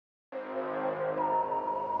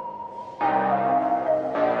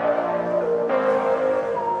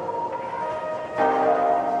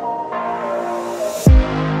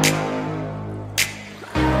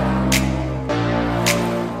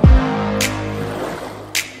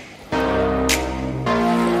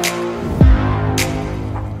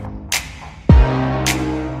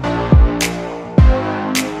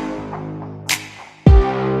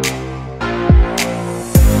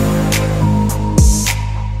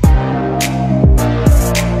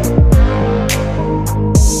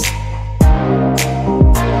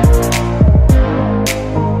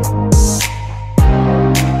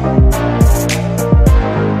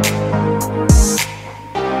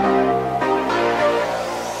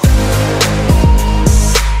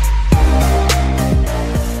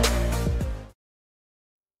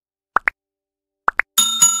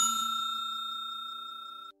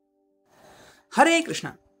हरे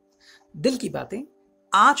कृष्णा। दिल की बातें,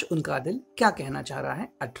 आज उनका दिल क्या कहना चाह रहा है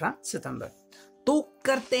 18 सितंबर। तो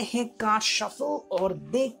करते हैं कार्ड शफल और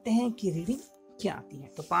देखते हैं कि रीडिंग क्या आती है।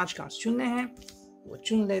 तो 5 कार्ड चुनने हैं, वो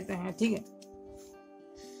चुन लेते हैं। ठीक है,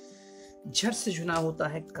 झट से चुना होता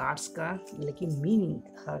है कार्ड्स का, लेकिन मीनिंग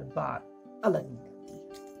हर बार अलग निकलती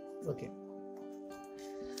है। ओके,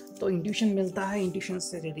 तो इंट्यूशन मिलता है, इंट्यूशन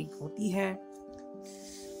से रीडिंग होती है।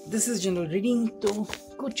 दिस इज जनरल रीडिंग, तो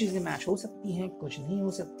कुछ चीजें मैच हो सकती हैं, कुछ नहीं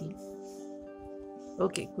हो सकती।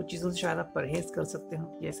 ओके, कुछ चीज़ों से शायद आप परहेज कर सकते हो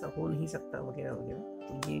कि ऐसा हो नहीं सकता वगैरह वगैरह,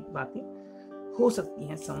 तो ये बातें हो सकती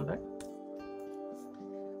हैं समझ।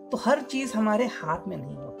 तो हर चीज़ हमारे हाथ में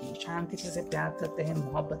नहीं होती। शायद किसी से प्यार करते हैं,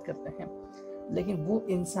 मोहब्बत करते हैं, लेकिन वो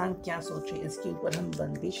इंसान क्या सोचे इसके ऊपर हम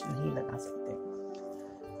बंदिश नहीं लगा सकते।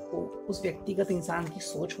 तो उस व्यक्तिगत इंसान की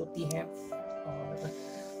सोच होती है और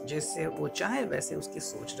जैसे वो चाहे वैसे उसकी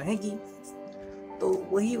सोच रहेगी। तो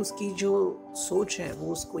वही उसकी जो सोच है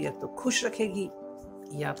वो उसको या तो खुश रखेगी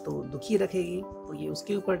या तो दुखी रखेगी, तो ये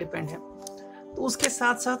उसके ऊपर डिपेंड है। तो उसके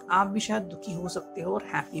साथ साथ आप भी शायद दुखी हो सकते हो और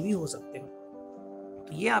हैप्पी भी हो सकते हो।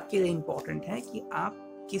 तो ये आपके लिए इम्पोर्टेंट है कि आप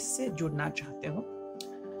किससे जुड़ना चाहते हो,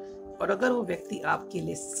 और अगर वो व्यक्ति आपके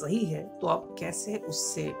लिए सही है तो आप कैसे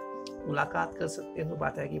उससे मुलाकात कर सकते हो,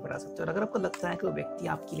 बात आगे बढ़ा सकते हो। और अगर आपको लगता है कि वो व्यक्ति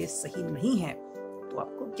आपके लिए सही नहीं है तो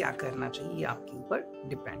आपको क्या करना चाहिए, ये आपके ऊपर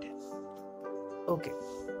डिपेंड है। Okay,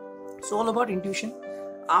 so all about intuition.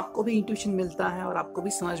 आपको भी इंट्यूशन मिलता है और आपको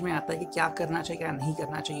भी समझ में आता है कि क्या करना चाहिए, क्या नहीं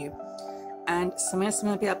करना चाहिए। एंड समय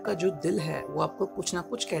समय पे आपका जो दिल है वो आपको कुछ ना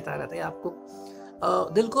कुछ कहता रहता है।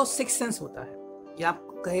 आपको दिल को सिक्स सेंस होता है, या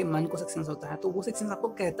आपको कहे मन को सिक्स सेंस होता है, तो वो सिक्स सेंस आपको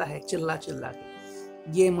कहता है चिल्ला चिल्ला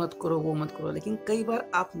के ये मत करो वो मत करो, लेकिन कई बार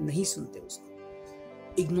आप नहीं सुनते,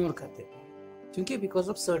 उसको इग्नोर कर देते हैं, क्योंकि बिकॉज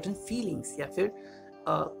ऑफ सर्टेन फीलिंग्स या फिर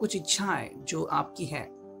कुछ इच्छाएं जो आपकी है।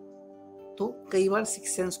 तो कई बार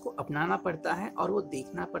सिक्स सेंस को अपनाना पड़ता है और वो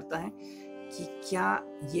देखना पड़ता है कि क्या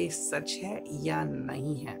ये सच है या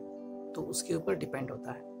नहीं है, तो उसके ऊपर डिपेंड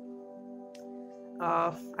होता है।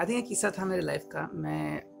 आई थिंक एक किस्सा था मेरे लाइफ का।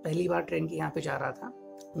 मैं पहली बार ट्रेन के यहाँ पे जा रहा था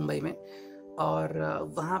मुंबई में, और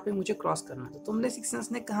वहाँ पे मुझे क्रॉस करना था। तो हमने सिक्स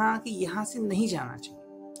सेंस ने कहा कि यहाँ से नहीं जाना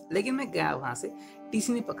चाहिए, लेकिन मैं गया वहाँ से,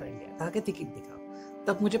 टीसी ने पकड़ लिया, कहा कि टिकट दिखाओ।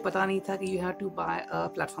 तब मुझे पता नहीं था कि you have to bye a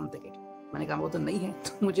platform ticket. मैंने कहा वो तो नहीं है,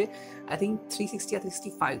 तो मुझे आई थिंक 360 या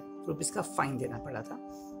 365 रुपीज़ का फाइन देना पड़ा था।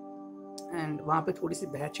 एंड वहाँ पे थोड़ी सी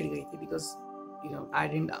बहस छिड़ गई थी, because you know I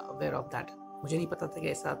didn't aware of that. मुझे नहीं पता था कि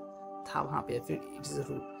ऐसा था वहाँ पे, फिर इट इज़ अ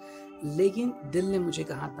रूल। लेकिन दिल ने मुझे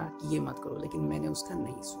कहा था कि ये मत करो, लेकिन मैंने उसका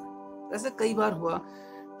नहीं सुना। ऐसा कई बार हुआ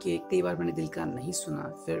कि कई बार मैंने दिल का नहीं सुना,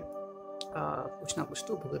 फिर कुछ ना कुछ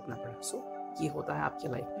तो भुगतना पड़ा। सो ये होता है आपकी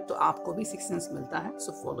लाइफ में, तो आपको भी सिक्स सेंस मिलता है।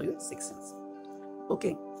 So follow your six sense.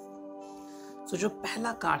 Okay, सो जो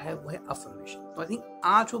पहला कार्ड है वो है अफर्मेशन। तो आई थिंक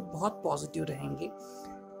आज वो बहुत पॉजिटिव रहेंगे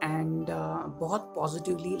एंड बहुत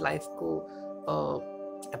पॉजिटिवली लाइफ को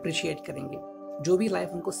अप्रिशिएट करेंगे। जो भी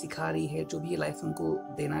लाइफ उनको सिखा रही है, जो भी लाइफ उनको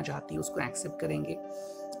देना चाहती है, उसको एक्सेप्ट करेंगे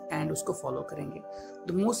एंड उसको फॉलो करेंगे।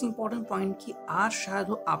 द मोस्ट इम्पॉर्टेंट पॉइंट कि आज शायद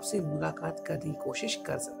वो आपसे मुलाकात करने की कोशिश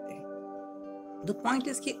कर सकते हैं। द पॉइंट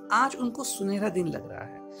इज कि आज उनको सुनहरा दिन लग रहा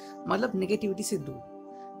है, मतलब नेगेटिविटी से दूर,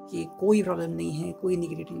 कि कोई प्रॉब्लम नहीं है, कोई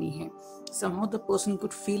नेगेटिविटी नहीं है। Somehow the person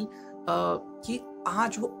could feel कि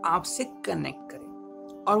आज वो आपसे कनेक्ट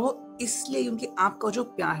करे, और वो इसलिए क्योंकि आपका जो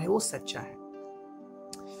प्यार है वो सच्चा है।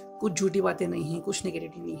 कुछ झूठी बातें नहीं है, कुछ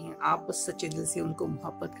नेगेटिविटी नहीं है, आप बस सच्चे दिल से उनको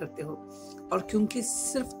मोहब्बत करते हो। और क्योंकि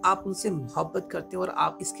सिर्फ आप उनसे मोहब्बत करते हो और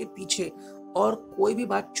आप इसके पीछे और कोई भी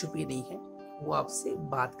बात छुपी नहीं है, वो आपसे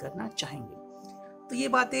बात करना चाहेंगे। तो ये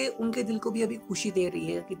बातें उनके दिल को भी अभी खुशी दे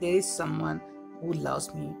रही है कि there is someone who loves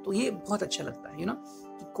me. तो ये बहुत अच्छा लगता है, यू नो,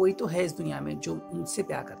 कि कोई तो है इस दुनिया में जो उनसे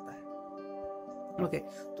प्यार करता है। ओके,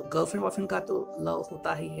 तो गर्लफ्रेंड बॉयफ्रेंड का तो लव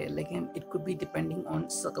होता ही है, लेकिन it could be depending on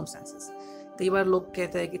circumstances. कई बार लोग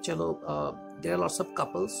कहते हैं कि चलो there are lots of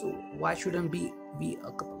couples, so why shouldn't be a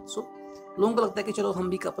couple. सो लोगों को लगता है कि चलो हम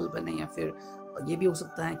भी कपल बने, या फिर ये भी हो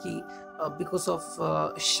सकता है कि बिकॉज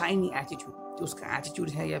ऑफ शाइनी एटीट्यूड, कि उसका एटीट्यूड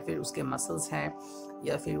है, या फिर उसके मसल्स है,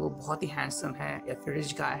 या फिर वो बहुत ही हैंडसम है, या फिर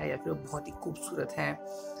रिच गाय है, या फिर वो बहुत ही खूबसूरत है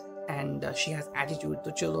एंड शी हैज एटीट्यूड,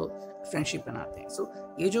 तो चलो फ्रेंडशिप बनाते हैं। सो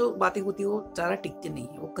ये जो बातें होती है वो ज़्यादा टिकती नहीं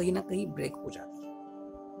है, वो कहीं ना कहीं ब्रेक हो जाती है।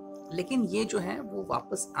 लेकिन ये जो है वो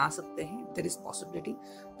वापस आ सकते हैं, there is possibility,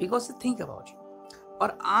 because they think about you.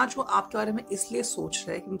 और आज वो आपके बारे में इसलिए सोच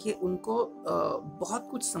रहे हैं क्योंकि उनको बहुत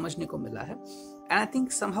कुछ समझने को मिला है। एंड आई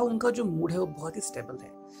थिंक समहाउ उनका जो मूड है वो बहुत ही स्टेबल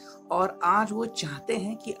है, और आज वो चाहते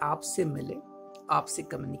हैं कि आपसे मिले, आपसे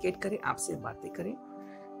कम्युनिकेट करें, आपसे बातें करें।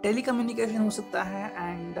 टेली कम्युनिकेशन हो सकता है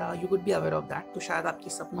and you could be aware of that. तो शायद आपके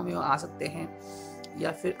सपनों में वो आ सकते हैं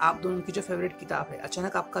या फिर आप दोनों की जो फेवरेट किताब है,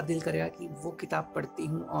 अचानक आपका दिल करेगा कि वो किताब पढ़ती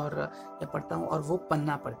हूँ और या पढ़ता हूँ और वो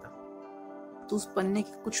पन्ना पढ़ता हूँ। तो उस पन्ने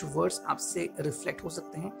के कुछ वर्ड्स आपसे रिफ्लेक्ट हो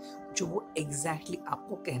सकते हैं जो वो एग्जैक्टली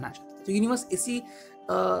आपको कहना चाहते हैं। तो यूनिवर्स इसी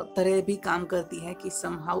तरह भी काम करती है कि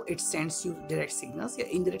somehow it sends you direct signals या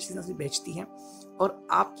इनडायरेक्ट सिग्नल्स भी भेजती है, और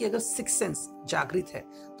आपकी अगर सिक्स सेंस जागृत है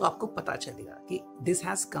तो आपको पता चलेगा कि this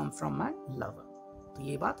has come from my lover. तो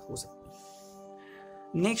ये बात हो सकती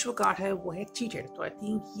है। नेक्स्ट जो कार्ड है वो है चीटेड। तो आई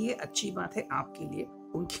थिंक ये अच्छी बात है आपके लिए,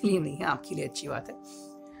 उनके लिए नहीं है, आपके लिए अच्छी बात है।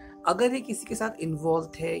 अगर ये किसी के साथ इन्वॉल्व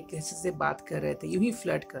थे, किसी से बात कर रहे थे, यूं ही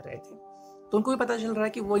फ्लर्ट कर रहे थे, तो उनको भी पता चल रहा है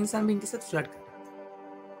कि वो इंसान भी इनके साथ फ्लर्ट कर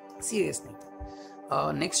रहा था, सीरियस नहीं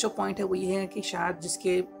था। नेक्स्ट जो पॉइंट है वो ये है कि शायद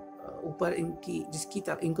जिसके ऊपर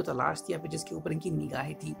इनको तलाश थी या फिर जिसके ऊपर इनकी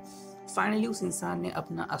निगाहें थी, फाइनली उस इंसान ने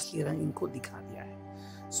अपना असली रंग इनको दिखा दिया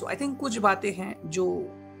है। सो आई थिंक कुछ बातें हैं जो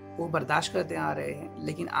वो बर्दाश्त करते आ रहे हैं,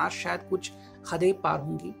 लेकिन आज शायद कुछ हदें पार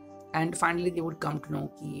होंगी and finally they would come to know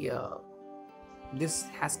कि this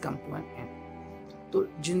has come to N and. तो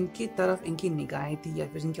जिनकी तरफ इनकी निगाहें थी या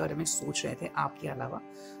फिर जिनके बारे में सोच रहे थे आपके अलावा,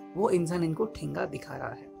 वो इंसान इनको ठेंगा दिखा रहा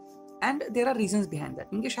है and there are reasons behind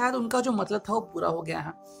that. इनके शायद उनका जो मतलब था वो पूरा हो गया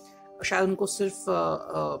है, शायद उनको सिर्फ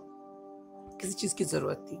किसी चीज़ की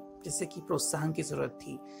ज़रूरत थी, जैसे कि प्रोत्साहन की ज़रूरत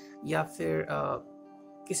थी या फिर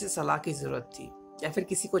किसी सलाह की ज़रूरत थी या फिर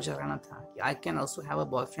किसी को जगाना था कि I can also have a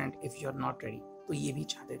boyfriend if you are not ready. तो ये भी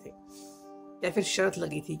चाहते थे, या फिर शर्त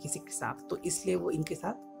लगी थी किसी के साथ, तो इसलिए वो इनके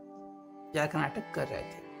साथ प्यार का नाटक कर रहे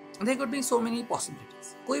थे। There could be so many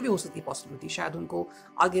possibilities, कोई भी हो सकती है पॉसिबिलिटी। शायद उनको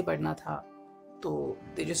आगे बढ़ना था तो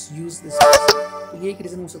दे जस्ट यूज दिस। तो ये एक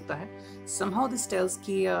रीजन हो सकता है। समहाउ दिस टेल्स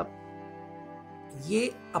कि ये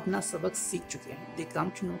अपना सबक सीख चुके हैं। दे कम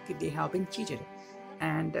टू नो कि they have been cheated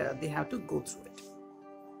and they have to go through it.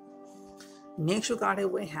 Next जो कार्ड है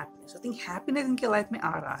वो है हैप्पीनेस। आई थिंक हैप्पीनेस इनके लाइफ में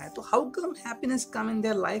आ रहा है। तो how come happiness come in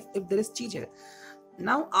their life if there is cheated?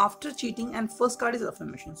 Now after cheating and first card is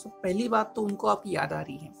affirmation. सो पहली बात तो उनको आपकी याद आ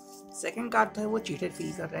रही है, सेकंड कार्ड तो है वो चीटेड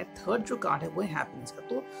फील कर रहा है, थर्ड जो कार्ड है वो है हैप्पीनेस का।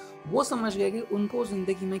 तो वो समझ गए कि उनको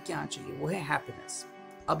जिंदगी में क्या चाहिए, वो है हैप्पीनेस।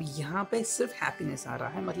 अब यहाँ पे सिर्फ हैप्पीनेस आ रहा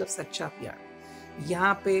है, मतलब सच्चा प्यार।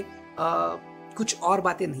 यहाँ पे कुछ और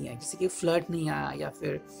बातें नहीं आई, जैसे कि फ्लर्ट नहीं आया या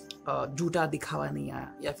फिर झूठा दिखावा नहीं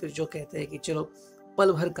आया या फिर जो कहते हैं कि चलो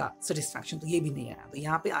पल भर का सेटिस्फैक्शन, तो ये भी नहीं आया। तो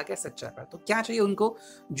यहाँ पे आ गया सच्चा प्यार। तो क्या चाहिए उनको?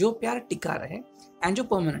 जो प्यार टिका रहे एंड जो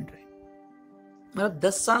परमानेंट रहे। मतलब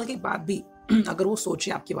 10 साल के बाद भी अगर वो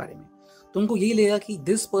सोचे आपके बारे में तो उनको यही लगेगा कि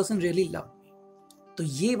this person really love me. तो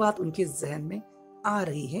ये बात उनके जहन में आ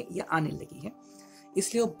रही है या आने लगी है,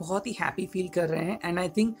 इसलिए वो बहुत ही हैप्पी फील कर रहे हैं and I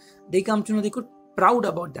think they come to know, they could proud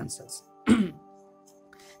about themselves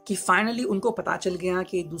कि फाइनली उनको पता चल गया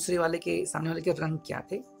कि दूसरे वाले के, सामने वाले के रंग क्या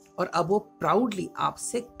थे, और अब वो प्राउडली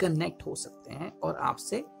आपसे कनेक्ट हो सकते हैं और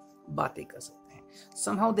आपसे बातें कर सकते हैं।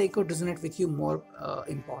 somehow they could resonate with you more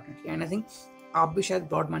importantly and I think आप भी शायद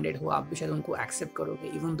ब्रॉड माइंडेड हो, आप भी शायद उनको एक्सेप्ट करोगे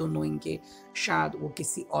इवन दो नोइंग के शायद वो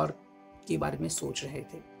किसी और के बारे में सोच रहे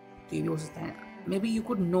थे। तो ये भी हो सकता है, may be you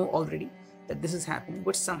could know already that this is happening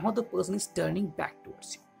but somehow the person is turning back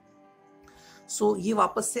towards you। सो ये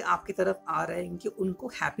वापस से आपकी तरफ आ रहे हैं कि उनको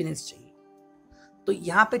हैप्पीनेस चाहिए। तो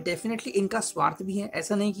यहाँ पे डेफिनेटली इनका स्वार्थ भी है,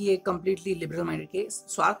 ऐसा नहीं कि ये कंप्लीटली लिबरल माइंडेड के,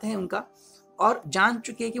 स्वार्थ है उनका और जान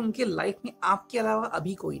चुके हैं कि उनके लाइफ में आपके अलावा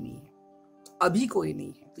अभी कोई नहीं है, अभी कोई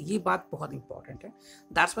नहीं है। तो ये बात बहुत इंपॉर्टेंट है।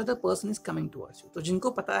 That's why the person is coming towards you. तो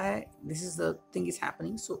जिनको पता है this is the thing is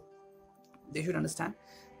happening, so they should understand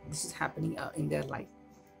this is happening in their life.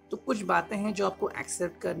 तो कुछ बातें हैं जो आपको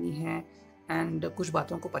एक्सेप्ट करनी है एंड कुछ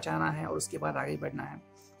बातों को पचाना है और उसके बाद आगे बढ़ना है।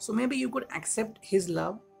 सो may be you could accept his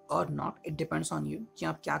love और not, it depends on you कि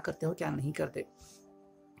आप क्या करते हो क्या नहीं करते।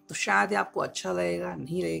 तो शायद आपको अच्छा लगेगा,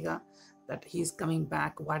 नहीं लगेगा that he is coming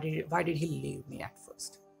back, why did he leave me at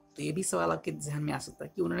first। तो ये भी सवाल आपके जहन में आ सकता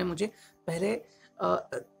है कि उन्होंने मुझे पहले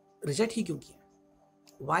रिजेक्ट ही क्यों किया,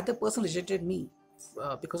 why the person rejected me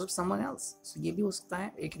because of someone else। so ये भी हो सकता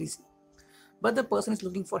है एक reason, but the person is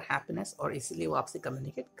looking for happiness और इसीलिए वो आपसे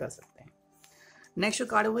कम्युनिकेट कर सकते हैं। नेक्स्ट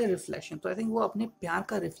कार्ड है वो रिफ्लेक्शन। तो आई थिंक वो अपने प्यार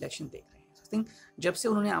का रिफ्लेक्शन देख रहे हैं। आई थिंक जब से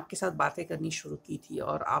उन्होंने आपके साथ बातें करनी शुरू की थी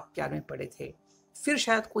और आप प्यार में पड़े थे, फिर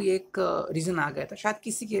शायद कोई एक रीज़न आ गया था, शायद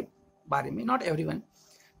किसी के बारे में, नॉट एवरीवन,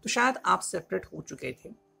 तो शायद आप सेपरेट हो चुके थे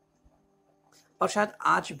और शायद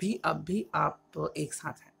आज भी अब भी आप एक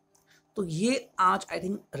साथ हैं। तो ये आज आई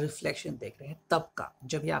थिंक रिफ्लेक्शन देख रहे हैं तब का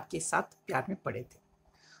जब ये आपके साथ प्यार में पड़े थे।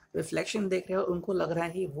 रिफ्लेक्शन देख रहे हैं और उनको लग रहा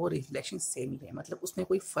है कि वो रिफ्लेक्शन सेम ही है, मतलब उसमें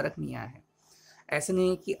कोई फ़र्क नहीं आया है। ऐसे नहीं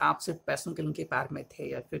है कि आप सिर्फ पैसों के उनके प्यार में थे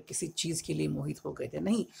या फिर किसी चीज़ के लिए मोहित हो गए थे,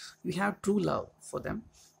 नहीं, you have true love for them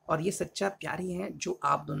और ये सच्चा प्यार ही है जो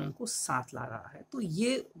आप दोनों को साथ ला रहा है। तो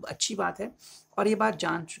ये अच्छी बात है, और ये बात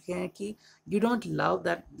जान चुके हैं कि you don't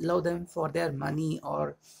love them for their money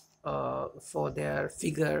और फॉर देयर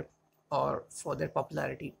फिगर और फॉर देयर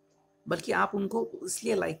पॉपुलैरिटी, बल्कि आप उनको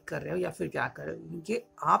इसलिए लाइक कर रहे हो या फिर क्या कर रहे हो क्योंकि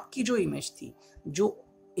आपकी जो इमेज थी, जो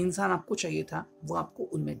इंसान आपको चाहिए था, वो आपको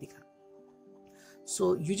उनमें दिखा।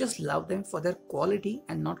 So you just love them for their quality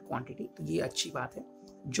and not quantity. तो ये अच्छी बात है,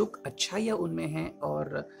 जो अच्छाइयाँ उनमें हैं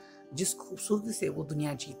और जिस खूबसूरती से वो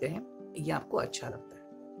दुनिया जीते हैं, ये आपको अच्छा लगता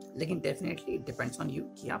है। लेकिन definitely it depends on you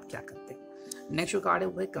कि आप क्या करते हैं। नेक्स्ट जो कार्ड है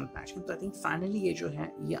वो है कंपैशन। तो आई थिंक फाइनली ये जो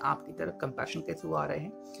है ये आपकी तरफ कंपैशन के थ्रू आ रहे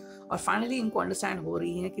हैं, और फाइनली इनको अंडरस्टैंड हो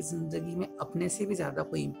रही है कि ज़िंदगी में अपने से भी ज़्यादा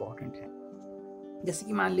कोई इंपॉर्टेंट है। जैसे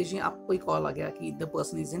कि मान लीजिए आपको कोई कॉल आ गया कि the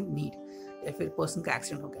person is in need, या फिर पर्सन का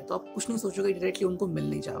एक्सीडेंट हो गया, तो आप कुछ नहीं सोचोगे, डायरेक्टली उनको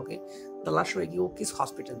मिलने जाओगे, तलाश रहेगी वो किस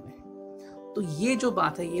हॉस्पिटल में है। तो ये जो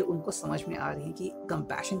बात है ये उनको समझ में आ रही है कि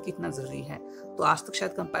कंपैशन कितना ज़रूरी है। तो आज तक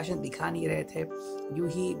शायद कंपैशन दिखा नहीं रहे थे, यूँ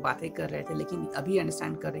ही बातें कर रहे थे, लेकिन अभी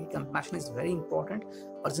अंडरस्टैंड कर रहे हैं कि कंपैशन इज़ वेरी इंपॉर्टेंट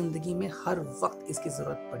और ज़िंदगी में हर वक्त इसकी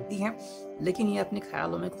ज़रूरत पड़ती है। लेकिन ये अपने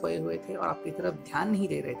ख्यालों में खोए हुए थे और आपकी तरफ ध्यान नहीं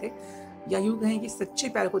दे रहे थे, या यूँ कहें कि सच्चे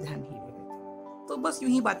प्यार को ध्यान नहीं दे रहे थे। तो बस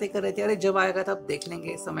यूं ही बातें कर रहे थे, अरे जब आएगा तब देख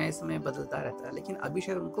लेंगे, समय समय बदलता रहता है। लेकिन अभी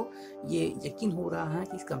शायद उनको ये यकीन हो रहा है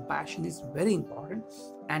कि compassion is very important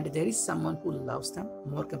and there is someone who loves them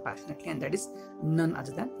more compassionately, and that is none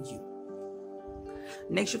other than you.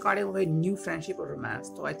 Next card है वो है न्यू फ्रेंडशिप और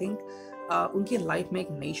रोमांस। तो आई थिंक उनकी लाइफ में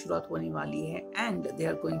एक नई शुरुआत होने वाली है and they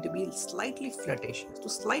are going to be slightly flirtatious. तो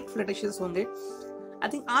स्लाइट फ्लर्टेशियस होंगे। आई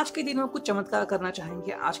थिंक आज के दिन में कुछ चमत्कार करना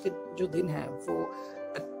चाहेंगे, आज के जो दिन है वो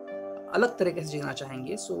अलग तरीके से जीना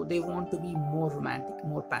चाहेंगे। सो they want to be more romantic,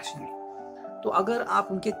 more passionate. तो अगर आप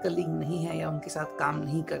उनके कलीग नहीं हैं या उनके साथ काम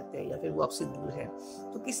नहीं करते या फिर वो आपसे दूर है,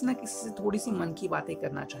 तो किसी ना किसी से थोड़ी सी मन की बातें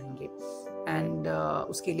करना चाहेंगे एंड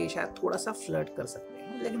उसके लिए शायद थोड़ा सा फ्लर्ट कर सकते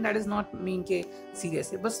हैं। लेकिन दैट इज़ नॉट मीन के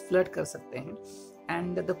सीरियस है, बस फ्लर्ट कर सकते हैं।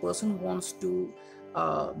 And the person wants to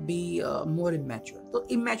be more immature, तो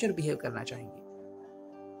इमैच्योर बिहेव करना चाहेंगे।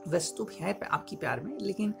 वैसे तो है आपकी प्यार में,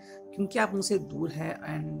 लेकिन क्योंकि आप उनसे दूर हैं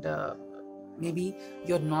and may be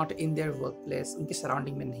you are not in their work place, उनके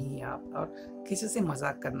सराउंडिंग में नहीं है आप, और किसी से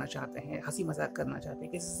मजाक करना चाहते हैं, हंसी मजाक करना चाहते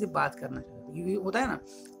हैं, किसी से बात करना चाहते हैं। ये होता है ना,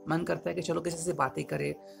 मन करता है कि चलो किसी से बातें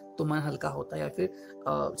करे तो मन हल्का होता है, या फिर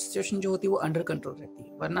सिचुएशन जो होती है वो अंडर कंट्रोल रहती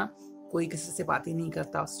है। वरना कोई किसी से बात ही नहीं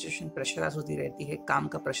करता, सिचुएशन प्रेशराइज होती रहती है, काम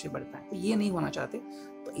का प्रेशर बढ़ता है। तो ये नहीं होना चाहते,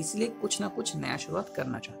 तो इसलिए कुछ ना कुछ नया शुरुआत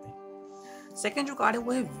करना चाहते हैं। सेकेंड जो कार्ड है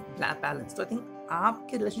वो है बैलेंस। तो आई थिंक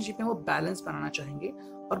आपके रिलेशनशिप में वो बैलेंस बनाना चाहेंगे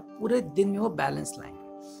और पूरे दिन में वो बैलेंस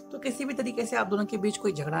लाएंगे। तो किसी भी तरीके से आप दोनों के बीच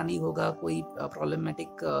कोई झगड़ा नहीं होगा, कोई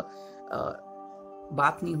प्रॉब्लमेटिक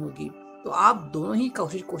बात नहीं होगी। तो आप दोनों ही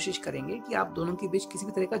कोशिश करेंगे कि आप दोनों के बीच किसी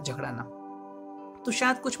भी तरह का झगड़ा ना हो। तो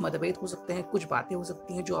शायद कुछ मतभेद हो सकते हैं, कुछ बातें हो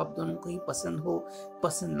सकती हैं जो आप दोनों को ही पसंद हो,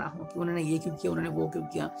 पसंद ना हो, कि उन्होंने ये क्यों किया, उन्होंने वो क्यों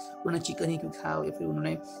किया, उन्होंने चिकन ही क्यों खाया, या फिर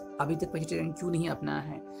उन्होंने अभी तक वेजिटेरियन क्यों नहीं अपनाया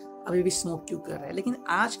है, अभी भी स्मोक क्यों कर रहा है। लेकिन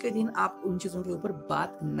आज के दिन आप उन चीज़ों के ऊपर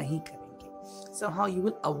बात नहीं करेंगे। somehow you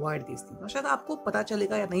will avoid these things। शायद आपको पता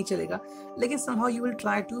चलेगा या नहीं चलेगा, लेकिन somehow you will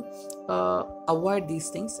try to avoid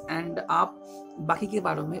these things, and आप बाकी के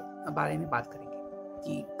बारे में बात करेंगे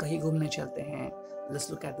कि कहीं घूमने चलते हैं,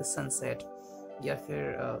 let's look at the sunset, या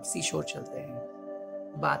फिर सी शोर चलते हैं,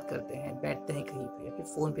 बात करते हैं, बैठते हैं कहीं पे, या फिर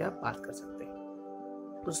फ़ोन पे आप बात कर सकते हैं।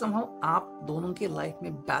 तो somehow आप दोनों के लाइफ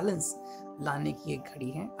में बैलेंस लाने की एक घड़ी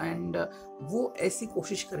है, एंड वो ऐसी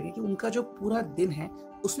कोशिश करेंगे कि उनका जो पूरा दिन है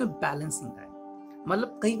उसमें बैलेंसिंग आए।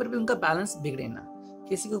 मतलब कहीं पर भी उनका बैलेंस बिगड़े ना,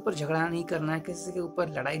 किसी के ऊपर झगड़ा नहीं करना है, किसी के ऊपर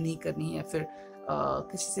लड़ाई नहीं करनी है, या फिर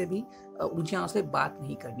किसी से भी ऊंची आवाज़ पे बात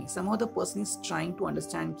नहीं करनी। somehow the person is trying to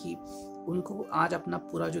understand कि उनको आज अपना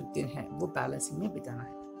पूरा जो दिन है वो बैलेंसिंग में बिताना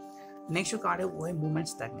है। नेक्स्ट जो कार्ड है वो है मूवमेंट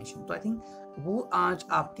स्टैग्नेशन। तो आई थिंक वो आज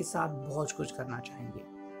आपके साथ बहुत कुछ करना चाहेंगे।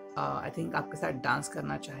 आई थिंक आपके साथ डांस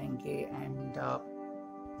करना चाहेंगे, and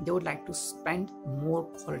they would like to spend more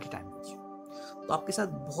quality time with you. तो आपके साथ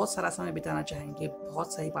बहुत सारा समय बिताना चाहेंगे,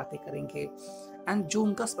 बहुत सारी बातें करेंगे। एंड जो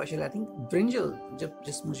उनका स्पेशल, आई थिंक ब्रिंजल,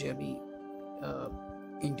 जिस मुझे अभी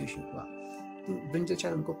इंट्यूशन हुआ, तो ब्रिंजल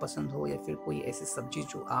शायद उनको पसंद हो, या फिर कोई ऐसी सब्जी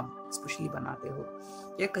जो आप स्पेशली बनाते हो,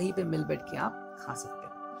 या कहीं पे मिल बैठ के आप खा सकते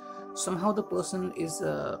हो। somehow the person is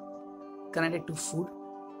connected to food।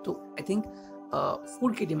 तो आई थिंक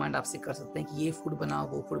फूड की डिमांड आपसे कर सकते हैं कि ये फूड बनाओ,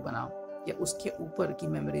 वो फूड बनाओ, या उसके ऊपर की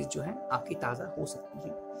मेमोरीज जो है आपकी ताज़ा हो सकती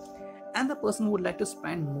है। And the person would like to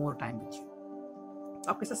spend more time with you.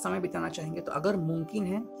 आपके साथ समय बिताना चाहेंगे, तो अगर मुमकिन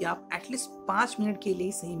है कि आप एटलीस्ट 5 मिनट के लिए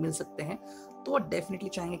ही सही मिल सकते हैं, तो वो डेफिनेटली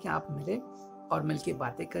चाहेंगे कि आप मिलें और मिल के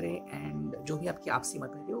बातें करें, एंड जो भी आपकी आपसी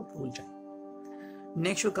मतभेद है वो भूल जाएं।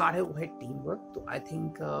 नेक्स्ट जो कार्ड है वो है टीम वर्क। तो आई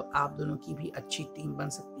थिंक आप दोनों की भी अच्छी टीम बन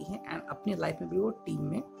सकती है एंड अपनी लाइफ में भी वो टीम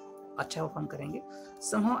में अच्छा परफॉर्म करेंगे।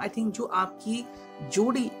 समहाउ आई थिंक जो आपकी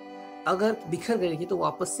जोड़ी अगर बिखर गई थी तो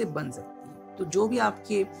वापस से बन सकती है। तो जो भी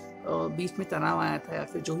आपके बीच में तनाव आया था या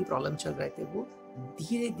फिर जो भी प्रॉब्लम चल रहे थे वो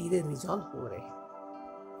धीरे धीरे रिजॉल्व हो रहे हैं।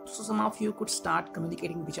 So some of you could start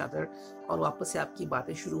communicating with each other और वापस से आपकी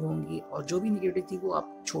बातें शुरू होंगी और जो भी निगेटिव थी वो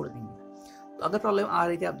आप छोड़ देंगे। तो अगर प्रॉब्लम आ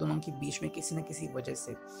रही थी आप दोनों के बीच में किसी न किसी वजह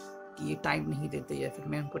से कि ये टाइम नहीं देते या फिर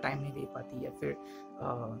मैं उनको टाइम नहीं दे पाती या फिर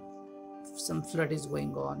some flood is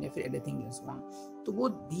going on या फिर anything is wrong, तो वो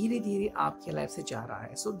धीरे धीरे आपके लाइफ से जा रहा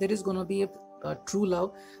है। So there is gonna be a true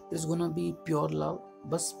love, there is gonna be pure love,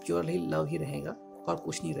 बस प्योरली लव ही रहेगा और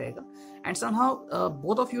कुछ नहीं रहेगा। And somehow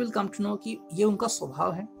both of you will come to know कि ये उनका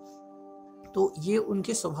स्वभाव है, तो ये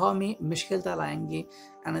उनके स्वभाव में मुश्किलता लाएंगे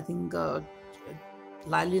एंड आई थिंक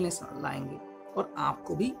लाइवलीनेस लाएंगे और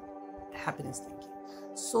आपको भी हैप्पीनेस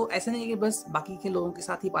देंगे। सो ऐसा नहीं है कि बस बाकी के लोगों के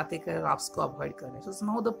साथ ही बातें कर आपको अवॉइड कर रहे हैं। सो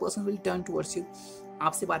somehow the person will turn towards you,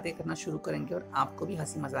 आपसे बातें करना शुरू करेंगे और आपको भी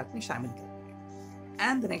हंसी मजाक में शामिल करेंगे।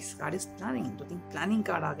 And the next card is planning. तो थिंक प्लानिंग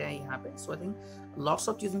कार्ड आ गया है यहाँ पे। सो आई थिंक लॉट्स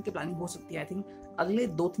ऑफ चीज़ों की प्लानिंग हो सकती है। आई थिंक अगले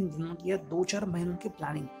 2-3 दिनों की या 2-4 महीनों की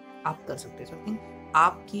प्लानिंग आप कर सकते हैं। सो आई थिंक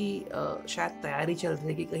आपकी शायद तैयारी चल रही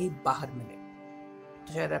है कि कहीं बाहर मिले,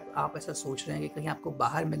 तो शायद आप ऐसा सोच रहे हैं कि कहीं आपको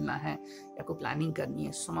बाहर मिलना है या आपको प्लानिंग करनी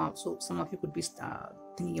है। सम of you could be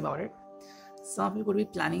thinking about it, some of you could be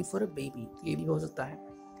planning for a baby, ये भी हो सकता है।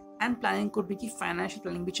 एंड प्लानिंग कुड बी कि फाइनेंशियल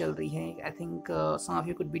प्लानिंग भी चल रही है। I think some of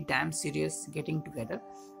you could be dam serious getting together,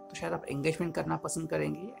 तो शायद आप एंगेजमेंट करना पसंद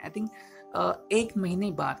करेंगे। आई थिंक 1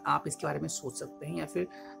 महीने बाद आप इसके बारे में सोच सकते हैं या फिर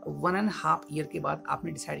 1.5 ईयर के बाद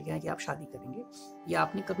आपने डिसाइड किया है कि आप शादी करेंगे या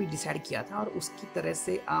आपने कभी डिसाइड किया था और उसकी तरह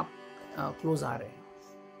से आप क्लोज आ रहे हैं।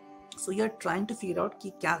 So you are trying to figure out कि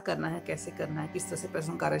क्या करना है, कैसे करना है, किस तरह से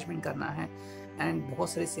पैसों का अरेंजमेंट करना है एंड बहुत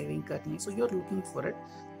सारी सेविंग करनी है। So you are looking for it.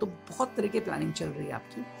 तो बहुत तरह की प्लानिंग चल रही है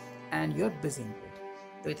आपकी and you are busy in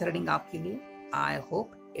it. तो ये रीडिंग आपके लिए। I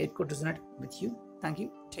hope it could resonate with you. Thank you,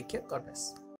 take care, God bless.